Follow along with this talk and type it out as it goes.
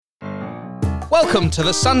Welcome to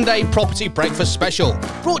the Sunday Property Breakfast Special,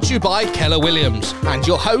 brought to you by Keller Williams and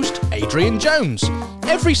your host, Adrian Jones.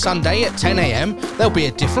 Every Sunday at 10 a.m, there'll be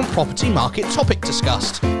a different property market topic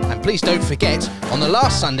discussed. And please don't forget, on the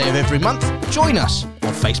last Sunday of every month, join us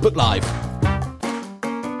on Facebook Live.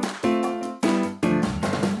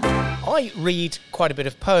 I read quite a bit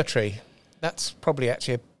of poetry. That's probably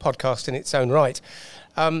actually a podcast in its own right.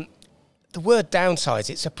 The word downsize,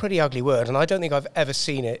 it's a pretty ugly word, and I don't think I've ever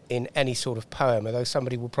seen it in any sort of poem, although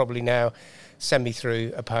somebody will probably now send me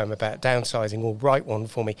through a poem about downsizing or write one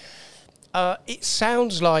for me. It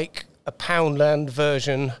sounds like a Poundland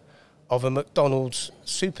version of a McDonald's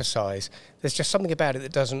supersize. There's just something about it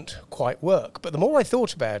that doesn't quite work. But the more I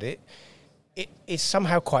thought about it, it is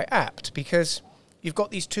somehow quite apt, because you've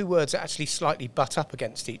got these two words that actually slightly butt up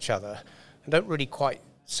against each other and don't really quite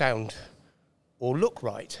sound or look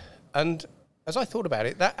right. And as I thought about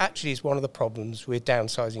it, that actually is one of the problems with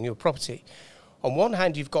downsizing your property. On one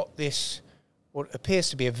hand, you've got this, what appears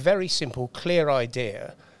to be a very simple, clear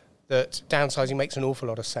idea that downsizing makes an awful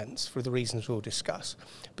lot of sense for the reasons we'll discuss.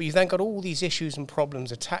 But you've then got all these issues and problems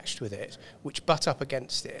attached with it, which butt up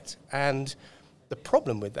against it. And the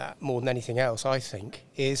problem with that, more than anything else, I think,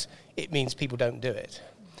 is it means people don't do it.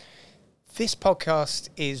 This podcast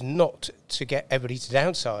is not to get everybody to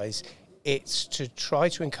downsize. It's to try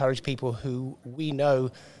to encourage people who we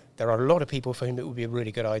know there are a lot of people for whom it would be a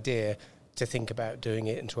really good idea to think about doing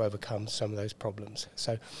it and to overcome some of those problems.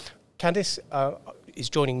 So Candice is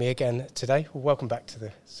joining me again today. Welcome back to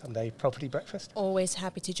the Sunday Property Breakfast. Always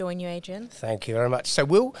happy to join you, Adrian. Thank you very much. So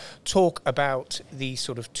we'll talk about the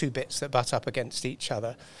sort of two bits that butt up against each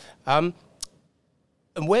other. And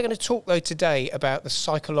we're going to talk, though, today about the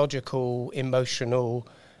psychological, emotional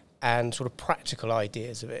and sort of practical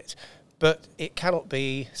ideas of it. But it cannot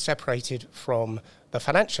be separated from the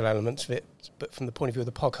financial elements of it, but from the point of view of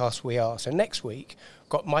the podcast we are. So next week, we've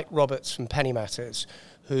got Mike Roberts from Penny Matters,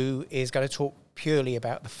 who is going to talk purely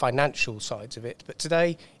about the financial sides of it. But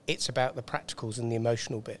today, it's about the practicals and the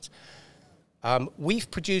emotional bit.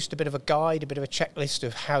 We've produced a bit of a guide, a bit of a checklist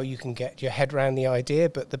of how you can get your head around the idea,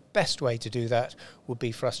 but the best way to do that would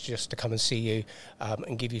be for us just to come and see you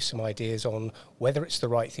and give you some ideas on whether it's the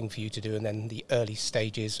right thing for you to do and then the early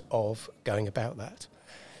stages of going about that.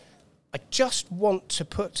 I just want to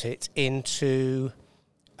put it into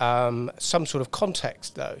some sort of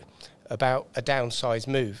context, though, about a downsize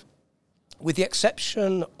move. With the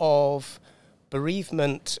exception of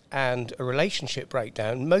bereavement and a relationship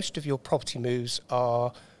breakdown, most of your property moves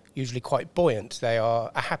are usually quite buoyant. They are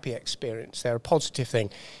a happy experience. They're a positive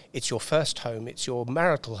thing. It's your first home. It's your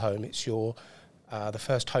marital home. It's your the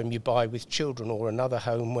first home you buy with children, or another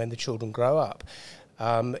home when the children grow up.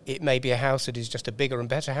 It may be a house that is just a bigger and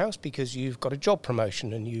better house because you've got a job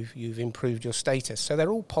promotion and you've improved your status. So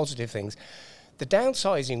they're all positive things. The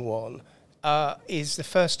downsizing one is the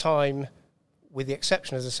first time, with the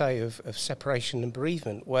exception, as I say, of separation and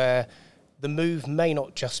bereavement, where the move may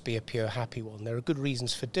not just be a pure happy one. There are good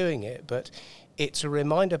reasons for doing it, but it's a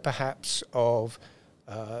reminder perhaps of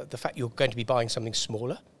the fact you're going to be buying something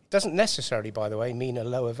smaller. It doesn't necessarily, by the way, mean a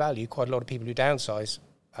lower value. Quite a lot of people who downsize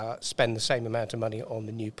spend the same amount of money on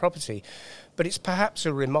the new property. But it's perhaps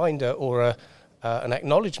a reminder or an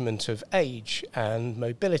acknowledgement of age and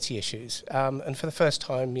mobility issues. And for the first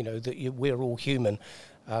time, you know, that we're all human.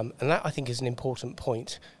 And that, I think, is an important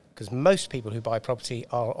point, because most people who buy property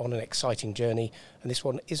are on an exciting journey, and this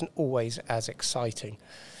one isn't always as exciting.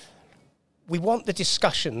 We want the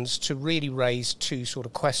discussions to really raise two sort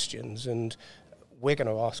of questions, and we're going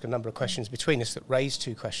to ask a number of questions between us that raise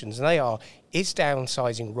two questions, and they are, is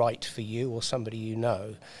downsizing right for you or somebody you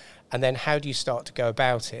know? And then how do you start to go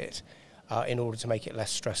about it in order to make it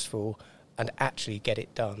less stressful and actually get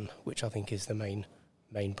it done, which I think is the main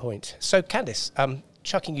point. So, Candice,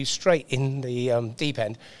 chucking you straight in the deep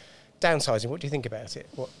end, downsizing, what do you think about it?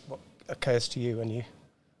 What occurs to you when you...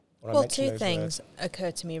 Well, two things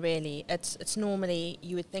occur to me, really. It's normally,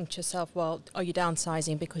 you would think to yourself, well, are you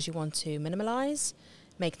downsizing because you want to minimise,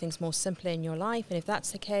 make things more simpler in your life? And if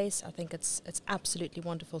that's the case, I think it's absolutely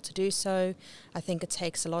wonderful to do so. I think it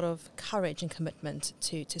takes a lot of courage and commitment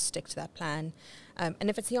to stick to that plan. And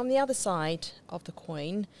if it's on the other side of the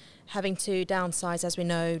coin, having to downsize, as we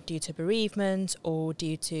know, due to bereavement or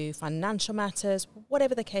due to financial matters,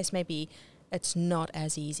 whatever the case may be, it's not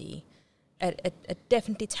as easy. It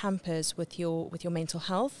definitely tampers with your mental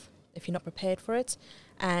health if you're not prepared for it.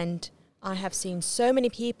 And I have seen so many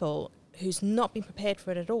people who's not been prepared for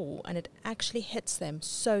it at all, and it actually hits them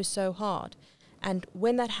so hard. And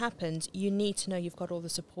when that happens, you need to know you've got all the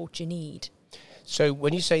support you need. So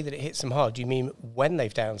when you say that it hits them hard, do you mean when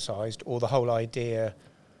they've downsized, or the whole idea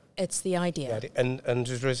It's the idea. And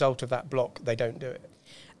as a result of that block, they don't do it.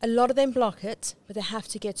 A lot of them block it, but they have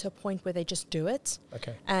to get to a point where they just do it.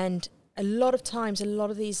 Okay. And a lot of times, a lot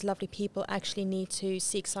of these lovely people actually need to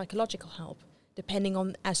seek psychological help, depending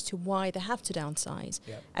on as to why they have to downsize.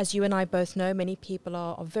 Yep. As you and I both know, many people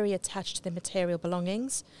are very attached to their material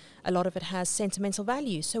belongings. A lot of it has sentimental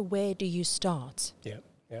value. So where do you start? Yeah.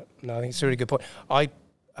 No, I think it's a really good point. I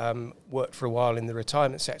worked for a while in the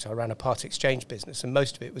retirement sector. I ran a part exchange business, and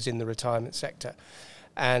most of it was in the retirement sector.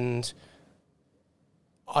 And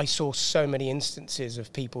I saw so many instances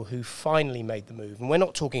of people who finally made the move. And we're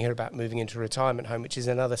not talking here about moving into a retirement home, which is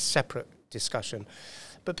another separate discussion.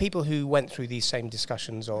 But people who went through these same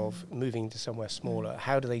discussions of moving to somewhere smaller,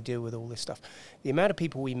 how do they deal with all this stuff? The amount of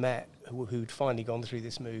people we met who'd finally gone through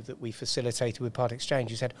this move that we facilitated with part exchange,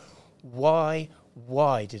 who said, why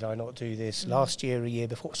did I not do this last year, a year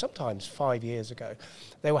before, sometimes 5 years ago?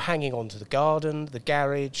 They were hanging on to the garden, the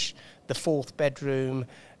garage, the fourth bedroom,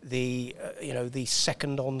 the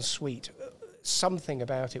second ensuite. Something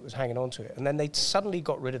about it was hanging on to it. And then they suddenly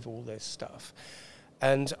got rid of all this stuff.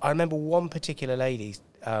 And I remember one particular lady,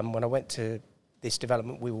 when I went to this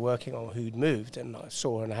development we were working on, who'd moved, and I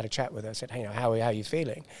saw her and I had a chat with her. I said, hey, how are you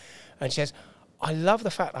feeling? And she says, I love the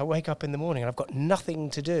fact I wake up in the morning and I've got nothing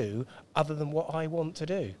to do other than what I want to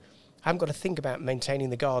do. I haven't got to think about maintaining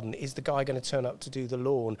the garden. Is the guy going to turn up to do the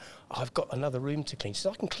lawn? I've got another room to clean. So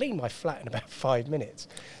I can clean my flat in about 5 minutes.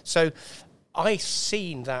 So I've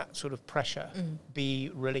seen that sort of pressure be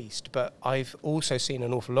released, but I've also seen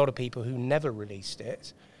an awful lot of people who never released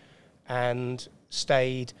it and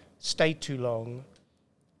stayed too long,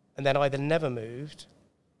 and then either never moved,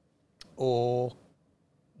 or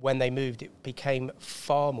when they moved, it became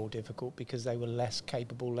far more difficult because they were less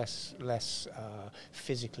capable, less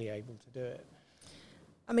physically able to do it.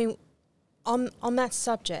 I mean, on that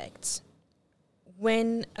subject,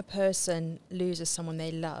 when a person loses someone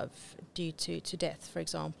they love due to death, for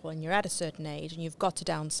example, and you're at a certain age and you've got to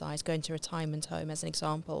downsize, go into a retirement home as an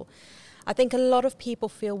example, I think a lot of people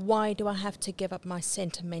feel, why do I have to give up my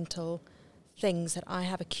sentimental things that I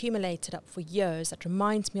have accumulated up for years that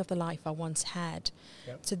reminds me of the life I once had?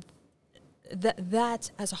 Yep. So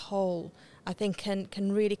that as a whole, I think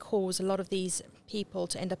can really cause a lot of these people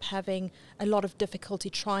to end up having a lot of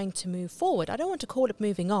difficulty trying to move forward. I don't want to call it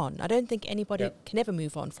moving on. I don't think anybody can ever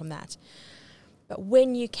move on from that. But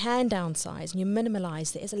when you can downsize and you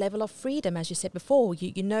minimalize, there is a level of freedom, as you said before.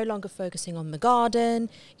 You're no longer focusing on the garden.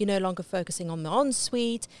 You're no longer focusing on the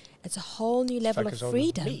ensuite. It's a whole new level of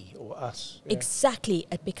freedom. On me or us. Yeah. Exactly.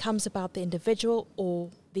 It becomes about the individual or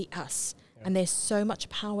the us. Yeah. And there's so much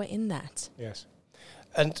power in that. Yes.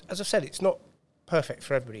 And as I said, it's not perfect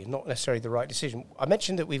for everybody, not necessarily the right decision. I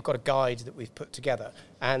mentioned that we've got a guide that we've put together,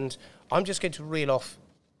 and I'm just going to reel off,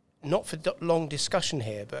 not for long discussion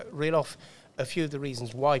here, but reel off a few of the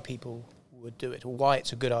reasons why people would do it or why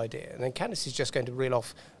it's a good idea. And then Candice is just going to reel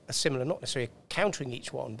off a similar, not necessarily countering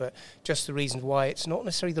each one, but just the reasons why it's not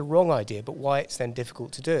necessarily the wrong idea, but why it's then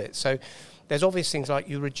difficult to do it. So there's obvious things like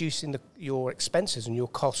you're reducing your expenses and your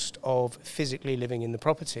cost of physically living in the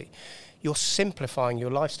property. You're simplifying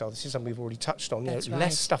your lifestyle. This is something we've already touched on. That's right.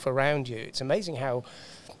 Less stuff around you. It's amazing how,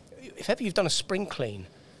 if ever you've done a spring clean,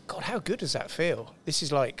 God, how good does that feel? This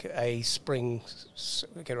is like a spring,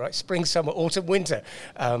 summer, autumn, winter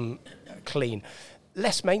clean.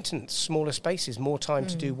 Less maintenance, smaller spaces, more time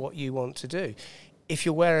to do what you want to do. If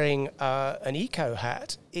you're wearing an eco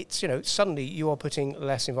hat, it's, suddenly you are putting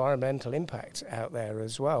less environmental impact out there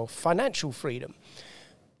as well. Financial freedom.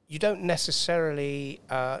 You don't necessarily,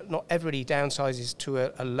 not everybody downsizes to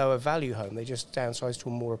a lower value home. They just downsize to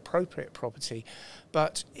a more appropriate property.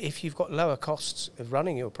 But if you've got lower costs of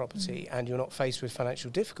running your property and you're not faced with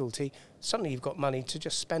financial difficulty, suddenly you've got money to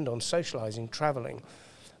just spend on socialising, travelling.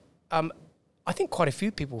 I think quite a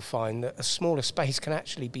few people find that a smaller space can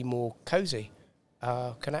actually be more cosy,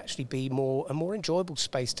 can actually be a more enjoyable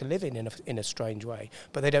space to live in a strange way,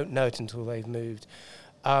 but they don't know it until they've moved.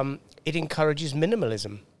 It encourages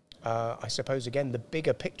minimalism. I suppose, again, the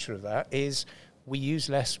bigger picture of that is we use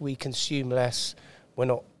less, we consume less, we're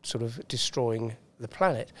not sort of destroying the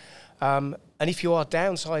planet. And if you are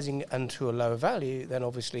downsizing and to a lower value, then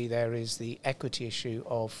obviously there is the equity issue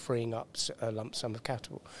of freeing up a lump sum of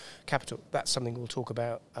capital. That's something we'll talk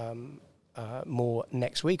about more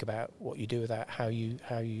next week, about what you do with that, how you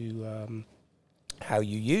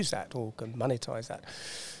use that or can monetize that.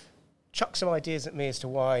 Chuck some ideas at me as to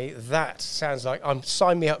why that sounds like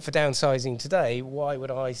sign me up for downsizing today. Why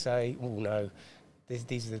would I say, oh no,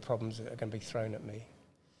 these are the problems that are going to be thrown at me?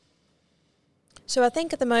 So I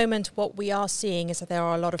think at the moment what we are seeing is that there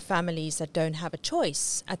are a lot of families that don't have a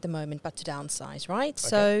choice at the moment but to downsize, right? Okay.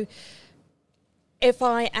 So if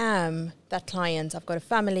I am that client, I've got a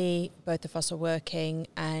family, both of us are working,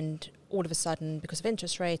 and all of a sudden, because of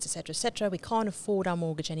interest rates, et cetera, we can't afford our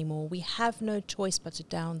mortgage anymore. We have no choice but to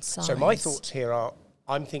downsize. So my thoughts here are,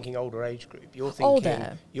 I'm thinking older age group. You're thinking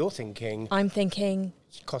older. You're thinking. I'm thinking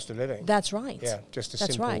cost of living. That's right. Yeah, just a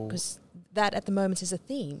that's simple. That's right, because that at the moment is a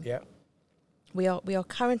theme. Yeah. We are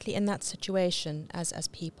currently in that situation as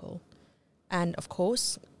people, and of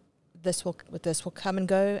course, this will come and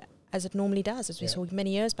go as it normally does, as we saw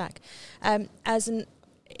many years back.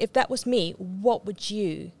 If that was me, what would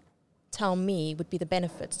you tell me would be the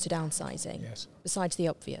benefits to downsizing? Yes. Besides the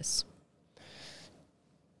obvious.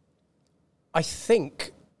 I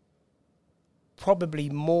think probably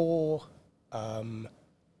more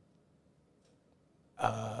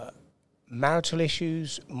marital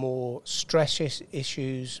issues, more stress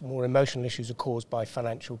issues, more emotional issues are caused by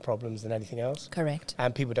financial problems than anything else. Correct.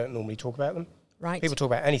 And people don't normally talk about them. Right. People talk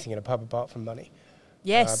about anything in a pub apart from money.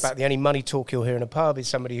 Yes. About the only money talk you'll hear in a pub is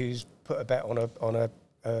somebody who's put a bet on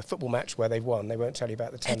a football match where they've won. They won't tell you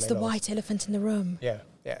about the 10 It's they the lost. white elephant in the room. Yeah.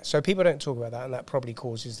 So people don't talk about that, and that probably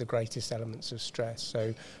causes the greatest elements of stress.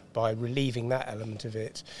 So by relieving that element of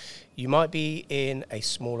it, you might be in a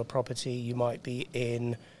smaller property. You might be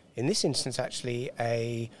in this instance, actually,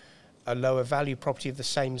 a lower value property of the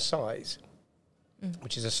same size,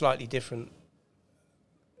 which is a slightly different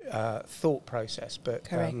thought process, but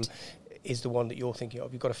is the one that you're thinking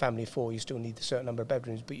of. You've got a family of 4, you still need a certain number of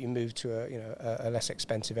bedrooms, but you move to a less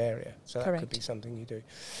expensive area. So that could be something you do.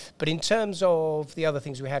 But in terms of the other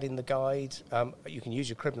things we had in the guide, you can use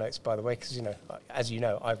your crib notes, by the way, because, as you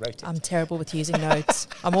know, I wrote it. I'm terrible with using notes.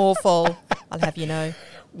 I'm awful. I'll have you know.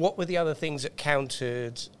 What were the other things that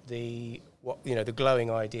countered the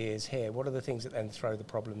glowing ideas here? What are the things that then throw the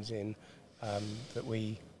problems in that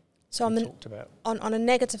we talked about? On the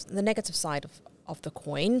negative side of the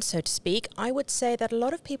coin, so to speak, I would say that a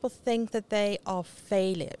lot of people think that they are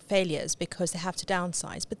failures because they have to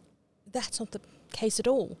downsize, but that's not the case at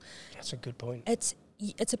all. That's a good point.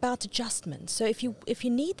 It's about adjustment. So if you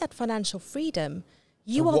need that financial freedom,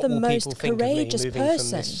 you are the most courageous person.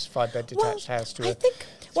 From this 5-bed detached house to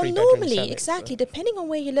normally, exactly, depending on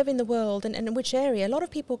where you live in the world and in which area, a lot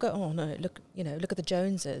of people go, oh no, look at the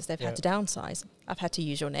Joneses, they've had to downsize. I've had to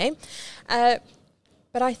use your name.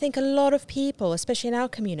 But I think a lot of people, especially in our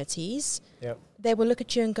communities, they will look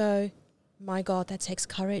at you and go, my God, that takes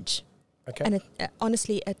courage. Okay. And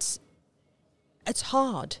honestly, it's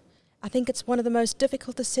hard. I think it's one of the most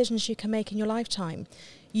difficult decisions you can make in your lifetime.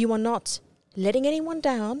 You are not letting anyone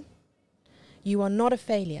down. You are not a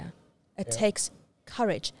failure. It takes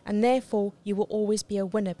courage. And therefore, you will always be a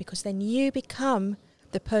winner, because then you become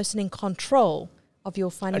the person in control of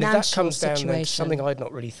your financial situation. And if that comes down to something I'd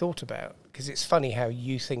not really thought about, because it's funny how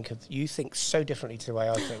you think so differently to the way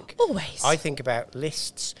I think. Always. I think about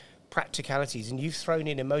lists, practicalities, and you've thrown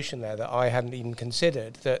in emotion there that I hadn't even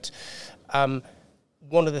considered. That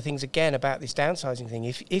one of the things, again, about this downsizing thing,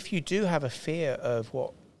 if you do have a fear of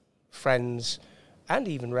what friends and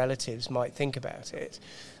even relatives might think about it,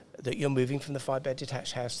 that you're moving from the 5-bed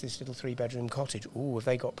detached house to this little 3-bedroom cottage, have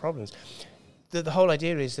they got problems? The whole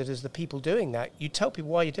idea is that as the people doing that, you tell people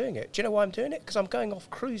why you're doing it. Do you know why I'm doing it? Because I'm going off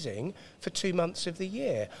cruising for 2 months of the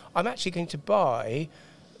year. I'm actually going to buy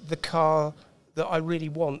the car that I really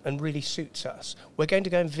want and really suits us. We're going to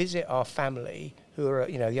go and visit our family who are,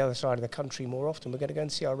 the other side of the country more often. We're going to go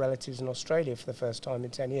and see our relatives in Australia for the first time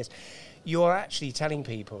in 10 years. You are actually telling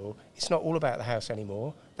people it's not all about the house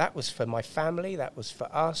anymore. That was for my family. That was for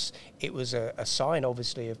us. It was a sign,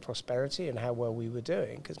 obviously, of prosperity and how well we were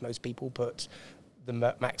doing, because most people put the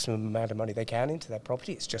maximum amount of money they can into their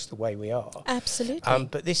property. It's just the way we are. Absolutely.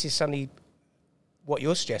 But this is suddenly, what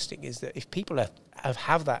you're suggesting is that if people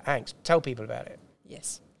have that angst, tell people about it.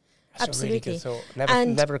 Yes. That's absolutely. a really good thought.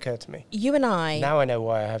 Never occurred to me. You and I... Now I know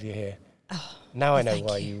why I have you here. Now I know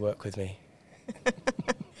why you work with me.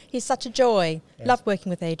 He's such a joy. Yes. Love working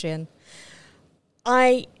with Adrian.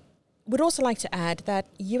 I would also like to add that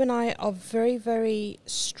you and I are very, very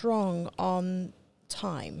strong on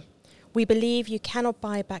time. We believe you cannot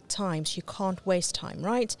buy back time, so you can't waste time,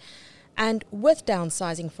 right? And with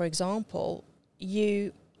downsizing, for example,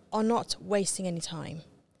 you are not wasting any time.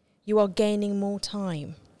 You are gaining more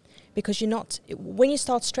time, because you're not... When you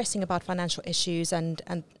start stressing about financial issues and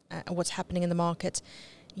what's happening in the market,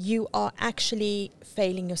 you are actually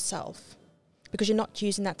failing yourself, because you're not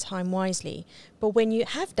using that time wisely. But when you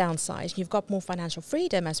have downsized, you've got more financial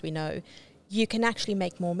freedom, as we know, you can actually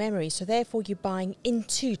make more memories. So therefore, you're buying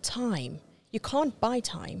into time. You can't buy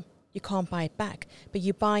time. you can't buy it back, but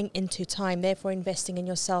you're buying into time, therefore investing in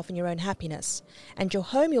yourself and your own happiness. And your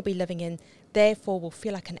home you'll be living in, therefore, will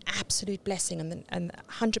feel like an absolute blessing and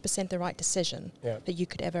 100% the right decision that you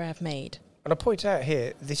could ever have made. And I point out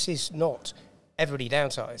here, this is not everybody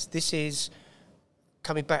downsized. This is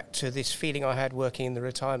coming back to this feeling I had working in the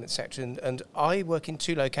retirement sector. And I work in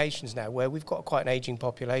 2 locations now where we've got quite an ageing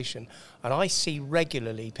population. And I see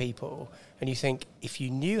regularly people, and you think, if you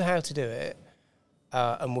knew how to do it,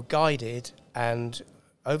 and were guided and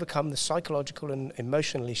overcome the psychological and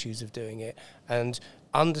emotional issues of doing it and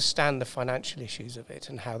understand the financial issues of it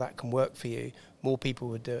and how that can work for you, more people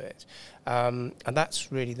would do it. And that's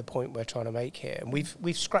really the point we're trying to make here. And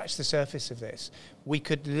we've scratched the surface of this. We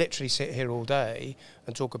could literally sit here all day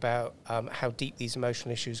and talk about how deep these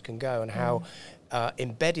emotional issues can go and how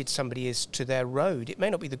embedded somebody is to their road. It may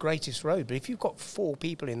not be the greatest road, but if you've got 4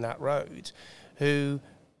 people in that road who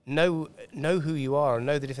know who you are and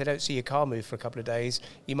know that if they don't see your car move for a couple of days,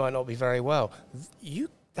 you might not be very well.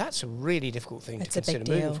 That's a really difficult thing to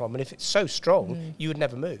consider moving from. And if it's so strong, you would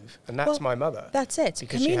never move. And that's my mother. That's it.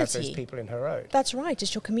 Because she has those people in her road. That's right.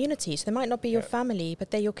 It's your community. So they might not be your family, but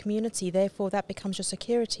they're your community. Therefore, that becomes your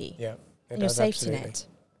security. Yeah. And your safety net.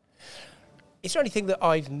 Is there anything that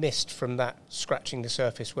I've missed from that scratching the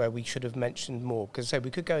surface where we should have mentioned more? Because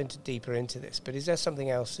we could go deeper into this, but is there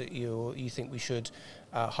something else that you think we should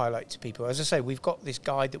highlight to people? As I say, we've got this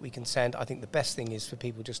guide that we can send. I think the best thing is for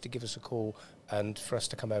people just to give us a call and for us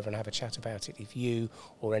to come over and have a chat about it. If you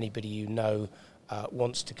or anybody you know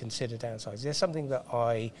wants to consider downsizing, is there something that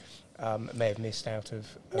I may have missed out of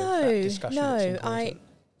that discussion that's important?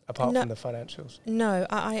 Apart from the financials?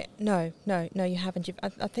 No, you haven't.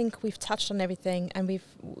 I think we've touched on everything, and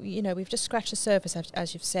we've just scratched the surface,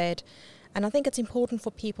 as you've said. And I think it's important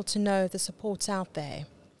for people to know the support's out there.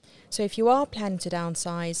 So if you are planning to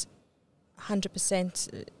downsize,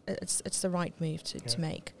 100%, it's the right move to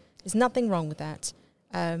make. There's nothing wrong with that.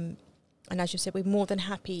 And as you said, we're more than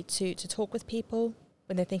happy to talk with people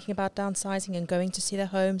when they're thinking about downsizing and going to see their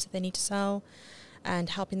homes that they need to sell, and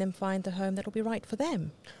helping them find the home that will be right for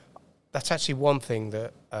them. That's actually one thing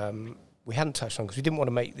that we hadn't touched on, because we didn't want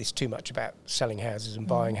to make this too much about selling houses and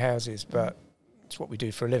buying houses, but it's what we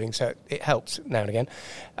do for a living, so it helps now and again.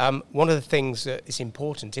 One of the things that is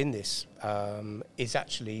important in this is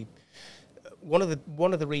actually one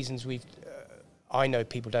of the reasons I know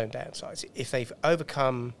people don't downsize. If they've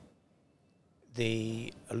overcome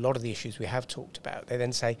a lot of the issues we have talked about, they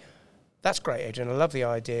then say, "That's great, Adrian. I love the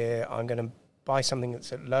idea. I'm going to buy something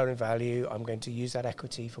that's at lower in value. I'm going to use that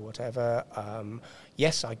equity for whatever.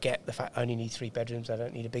 Yes, I get the fact I only need 3 bedrooms. I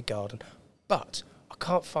don't need a big garden. But I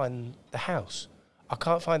can't find the house. I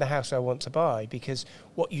can't find the house I want to buy," because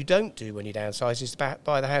what you don't do when you downsize is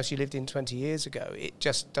buy the house you lived in 20 years ago. It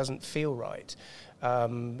just doesn't feel right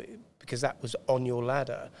because that was on your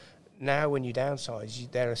ladder. Now when you downsize,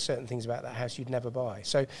 there are certain things about that house you'd never buy.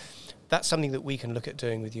 So that's something that we can look at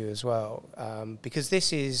doing with you as well. Because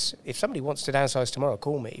this is, if somebody wants to downsize tomorrow,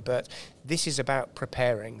 call me. But this is about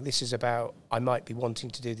preparing. This is about, I might be wanting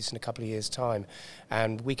to do this in a couple of years' time.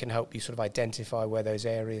 And we can help you sort of identify where those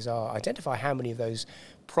areas are. Identify how many of those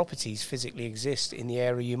properties physically exist in the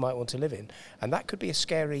area you might want to live in. And that could be a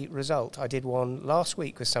scary result. I did one last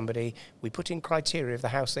week with somebody. We put in criteria of the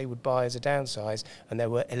house they would buy as a downsize, and there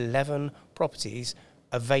were 11 properties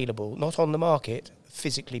available, not on the market,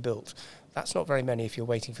 physically built. That's not very many if you're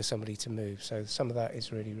waiting for somebody to move. So some of that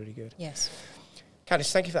is really, really good. Yes.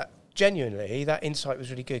 Candice, thank you for that. Genuinely, that insight was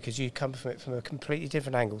really good, because you come from it from a completely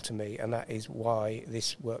different angle to me, and that is why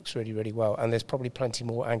this works really, really well. And there's probably plenty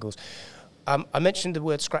more angles. I mentioned the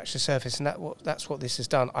word scratch the surface, and that's what this has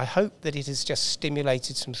done. I hope that it has just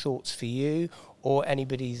stimulated some thoughts for you or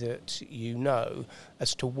anybody that you know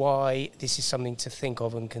as to why this is something to think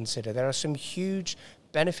of and consider. There are some huge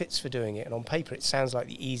benefits for doing it, and on paper it sounds like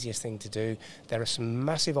the easiest thing to do. There are some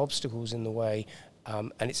massive obstacles in the way,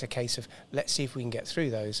 and it's a case of let's see if we can get through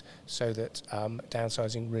those so that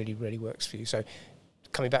downsizing really, really works for you. So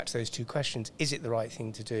coming back to those 2 questions, is it the right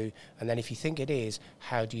thing to do? And then if you think it is,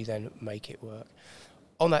 how do you then make it work?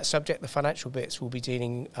 On that subject, the financial bits we'll be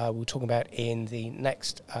talking about in the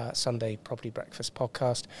next Sunday Property Breakfast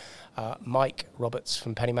podcast. Mike Roberts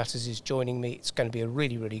from Penny Matters is joining me. It's going to be a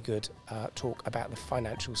really, really good talk about the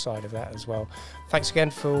financial side of that as well. Thanks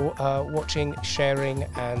again for watching, sharing,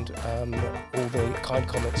 and all the kind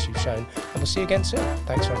comments you've shown. And we'll see you again soon.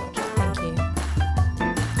 Thanks very much. Thank you.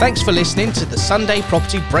 Thanks for listening to the Sunday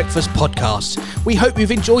Property Breakfast podcast. We hope you've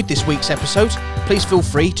enjoyed this week's episode. Please feel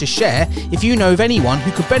free to share if you know of anyone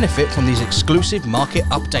who could benefit from these exclusive market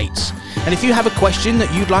updates. And if you have a question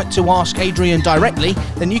that you'd like to ask Adrian directly,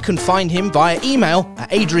 then you can find him via email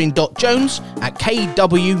at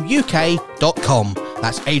adrian.jones@kwuk.com.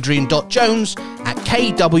 That's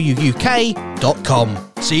adrian.jones@kwuk.com.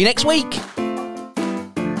 See you next week.